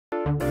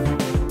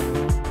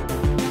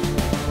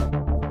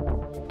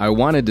I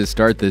wanted to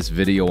start this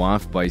video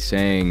off by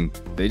saying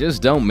they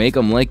just don't make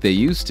them like they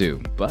used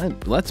to,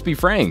 but let's be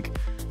frank,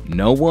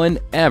 no one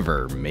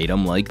ever made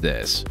them like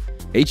this.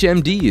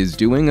 HMD is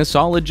doing a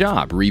solid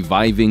job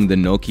reviving the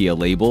Nokia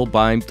label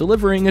by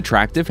delivering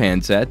attractive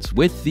handsets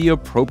with the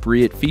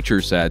appropriate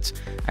feature sets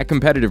at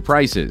competitive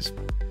prices.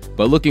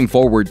 But looking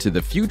forward to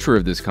the future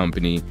of this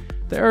company,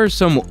 there are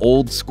some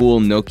old-school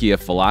Nokia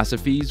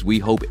philosophies we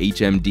hope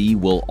HMD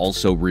will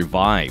also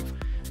revive.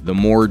 The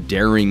more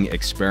daring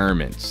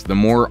experiments, the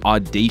more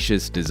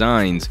audacious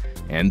designs,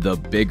 and the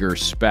bigger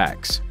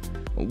specs.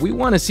 We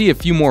want to see a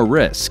few more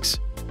risks.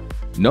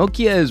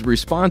 Nokia is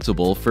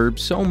responsible for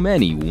so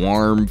many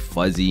warm,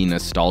 fuzzy,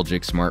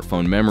 nostalgic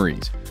smartphone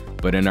memories,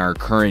 but in our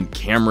current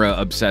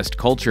camera-obsessed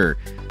culture,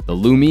 the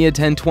Lumia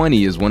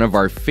 1020 is one of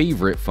our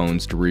favorite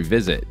phones to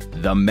revisit.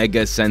 The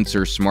mega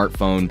sensor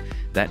smartphone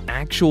that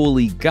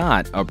actually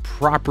got a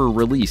proper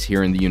release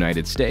here in the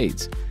United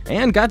States,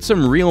 and got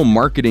some real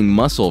marketing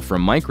muscle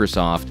from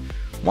Microsoft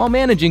while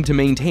managing to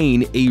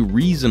maintain a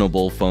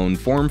reasonable phone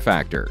form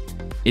factor.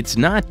 It's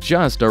not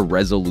just a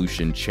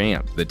resolution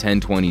champ. The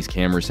 1020's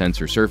camera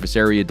sensor surface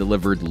area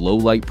delivered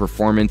low-light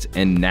performance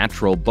and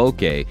natural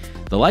bokeh,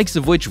 the likes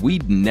of which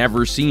we'd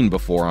never seen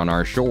before on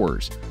our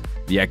shores.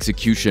 The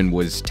execution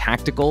was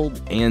tactical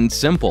and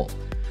simple.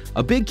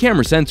 A big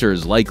camera sensor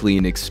is likely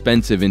an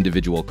expensive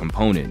individual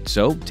component,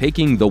 so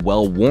taking the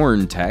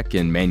well-worn tech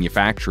and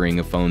manufacturing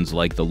of phones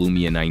like the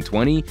Lumia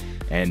 920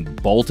 and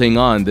bolting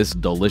on this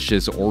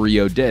delicious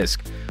Oreo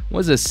disc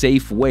was a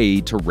safe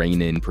way to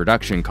rein in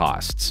production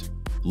costs.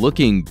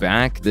 Looking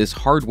back, this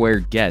hardware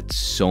gets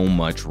so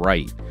much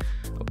right.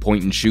 A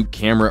point-and-shoot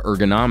camera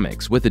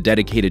ergonomics with a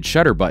dedicated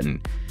shutter button.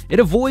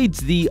 It avoids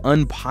the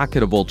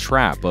unpocketable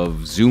trap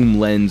of zoom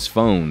lens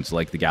phones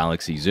like the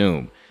Galaxy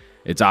Zoom.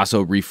 It's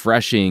also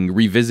refreshing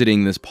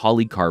revisiting this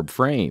polycarb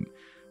frame.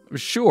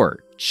 Sure,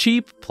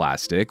 cheap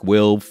plastic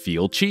will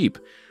feel cheap,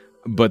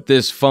 but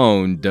this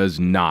phone does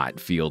not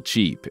feel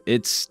cheap.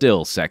 It's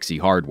still sexy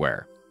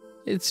hardware.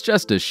 It's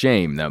just a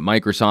shame that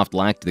Microsoft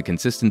lacked the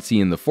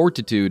consistency and the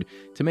fortitude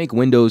to make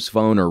Windows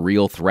Phone a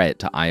real threat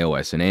to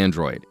iOS and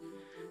Android.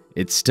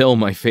 It's still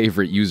my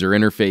favorite user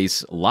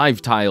interface,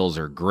 live tiles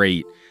are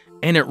great,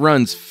 and it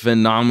runs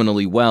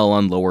phenomenally well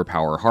on lower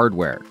power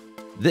hardware.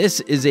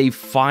 This is a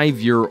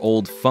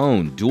 5-year-old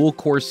phone,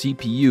 dual-core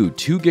CPU,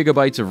 2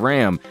 GB of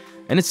RAM,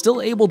 and it's still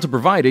able to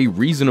provide a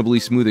reasonably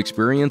smooth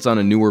experience on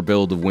a newer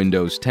build of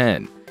Windows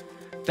 10.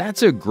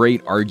 That's a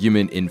great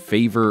argument in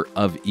favor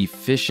of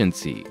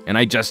efficiency, and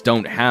I just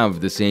don't have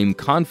the same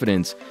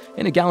confidence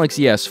in a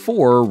Galaxy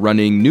S4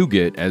 running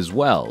Nougat as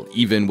well,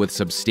 even with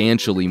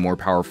substantially more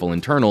powerful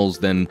internals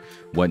than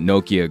what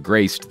Nokia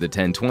graced the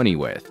 1020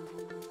 with.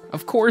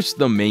 Of course,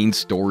 the main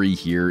story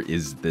here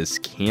is this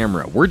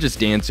camera. We're just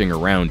dancing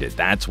around it.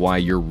 That's why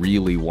you're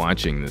really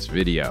watching this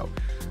video.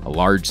 A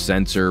large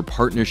sensor,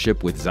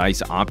 partnership with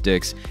Zeiss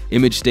Optics,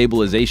 image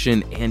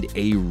stabilization, and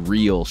a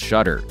real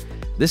shutter.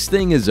 This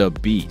thing is a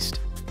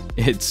beast.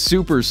 It's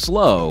super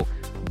slow,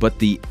 but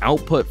the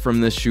output from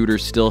this shooter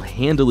still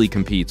handily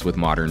competes with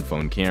modern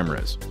phone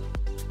cameras.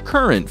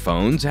 Current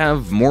phones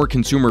have more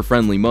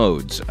consumer-friendly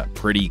modes,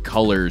 pretty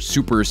colors,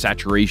 super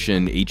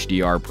saturation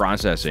HDR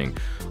processing,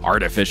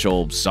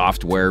 artificial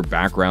software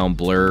background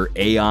blur,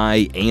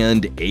 AI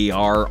and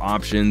AR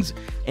options,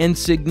 and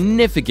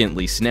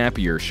significantly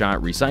snappier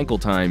shot recycle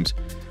times.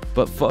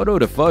 But photo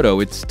to photo,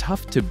 it's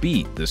tough to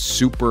beat the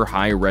super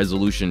high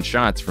resolution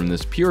shots from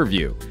this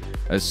PureView,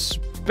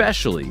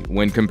 especially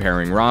when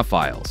comparing RAW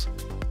files.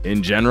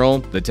 In general,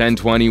 the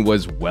 1020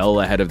 was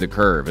well ahead of the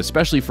curve,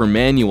 especially for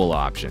manual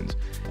options,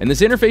 and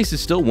this interface is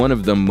still one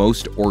of the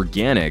most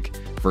organic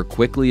for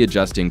quickly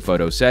adjusting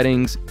photo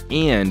settings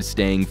and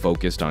staying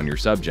focused on your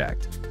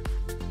subject.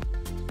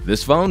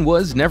 This phone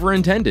was never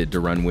intended to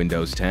run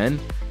Windows 10,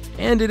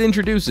 and it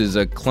introduces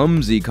a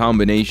clumsy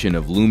combination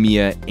of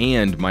Lumia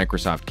and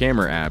Microsoft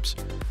camera apps,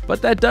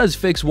 but that does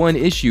fix one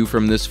issue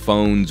from this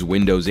phone's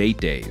Windows 8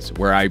 days,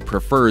 where I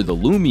prefer the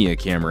Lumia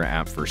camera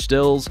app for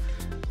stills.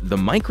 The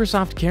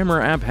Microsoft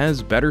camera app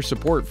has better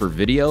support for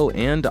video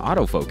and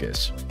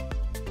autofocus.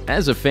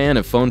 As a fan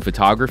of phone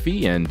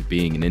photography and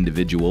being an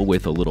individual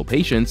with a little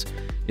patience,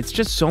 it's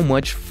just so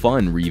much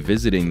fun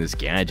revisiting this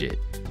gadget,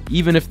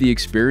 even if the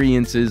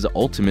experience is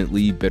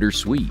ultimately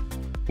bittersweet.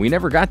 We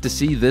never got to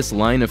see this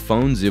line of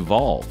phones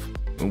evolve.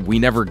 We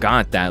never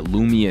got that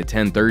Lumia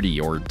 1030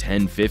 or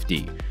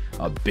 1050,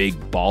 a big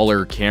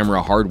baller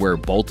camera hardware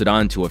bolted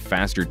onto a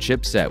faster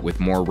chipset with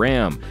more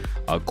RAM,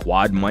 a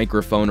quad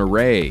microphone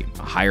array,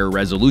 a higher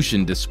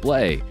resolution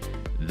display.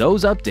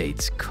 Those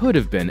updates could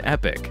have been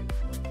epic.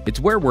 It's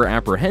where we're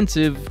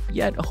apprehensive,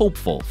 yet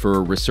hopeful for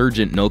a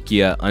resurgent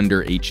Nokia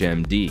under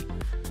HMD.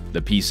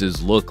 The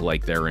pieces look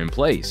like they're in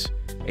place.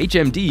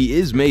 HMD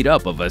is made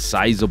up of a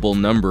sizable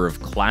number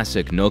of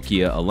classic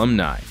Nokia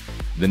alumni.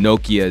 The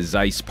Nokia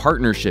Zeiss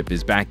partnership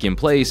is back in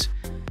place,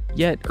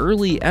 yet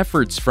early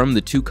efforts from the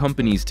two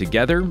companies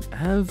together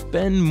have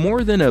been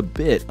more than a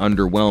bit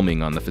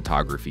underwhelming on the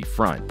photography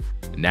front.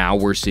 Now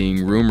we're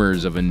seeing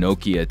rumors of a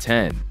Nokia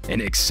 10,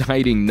 an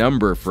exciting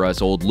number for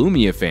us old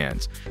Lumia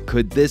fans.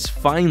 Could this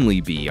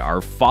finally be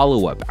our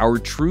follow-up, our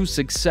true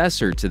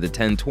successor to the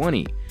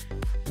 1020?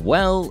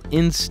 Well,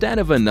 instead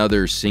of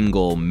another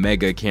single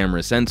mega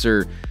camera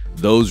sensor,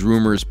 those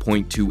rumors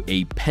point to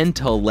a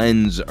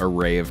penta-lens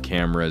array of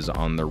cameras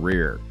on the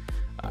rear.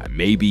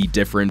 Maybe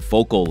different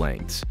focal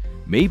lengths,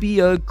 maybe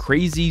a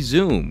crazy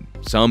zoom,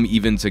 some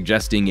even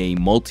suggesting a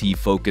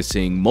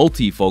multi-focusing,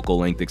 multifocal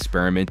length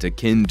experiment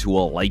akin to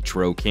a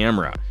Litro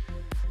camera.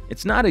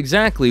 It's not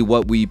exactly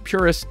what we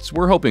purists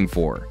were hoping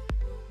for,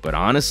 but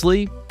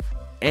honestly,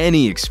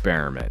 any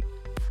experiment,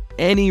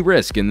 any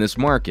risk in this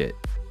market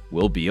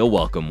will be a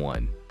welcome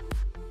one.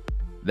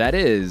 That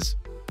is,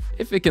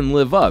 if it can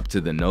live up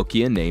to the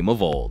Nokia name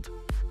of old.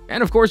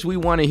 And of course, we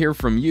want to hear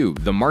from you.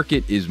 The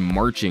market is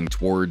marching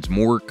towards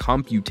more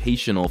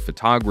computational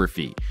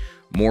photography,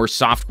 more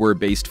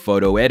software-based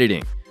photo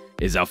editing.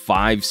 Is a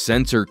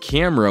 5-sensor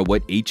camera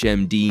what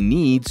HMD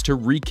needs to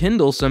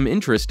rekindle some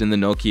interest in the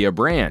Nokia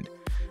brand?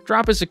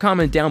 Drop us a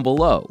comment down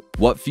below.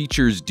 What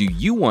features do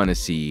you want to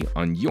see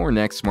on your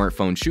next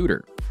smartphone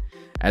shooter?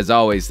 As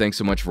always, thanks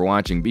so much for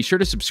watching. Be sure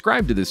to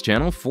subscribe to this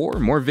channel for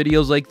more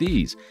videos like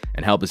these,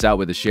 and help us out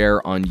with a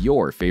share on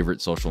your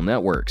favorite social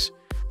networks.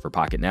 For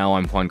Pocketnow,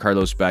 I'm Juan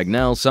Carlos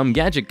Bagnell, some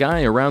gadget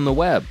guy around the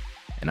web,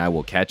 and I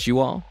will catch you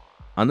all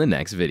on the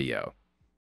next video.